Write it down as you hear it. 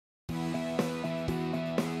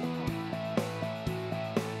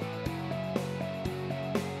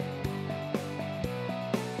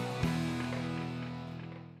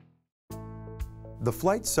The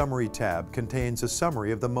Flight Summary tab contains a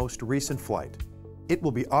summary of the most recent flight. It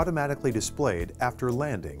will be automatically displayed after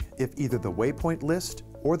landing if either the waypoint list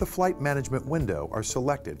or the flight management window are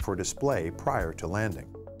selected for display prior to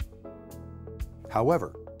landing.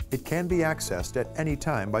 However, it can be accessed at any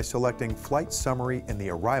time by selecting Flight Summary in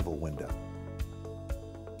the Arrival window.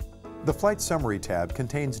 The Flight Summary tab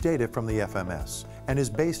contains data from the FMS and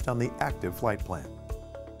is based on the active flight plan.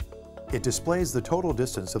 It displays the total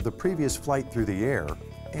distance of the previous flight through the air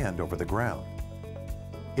and over the ground.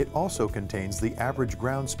 It also contains the average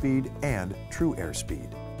ground speed and true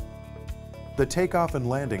airspeed. The takeoff and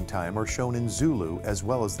landing time are shown in Zulu as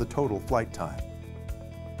well as the total flight time.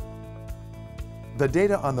 The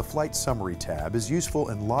data on the Flight Summary tab is useful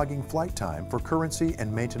in logging flight time for currency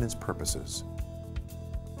and maintenance purposes.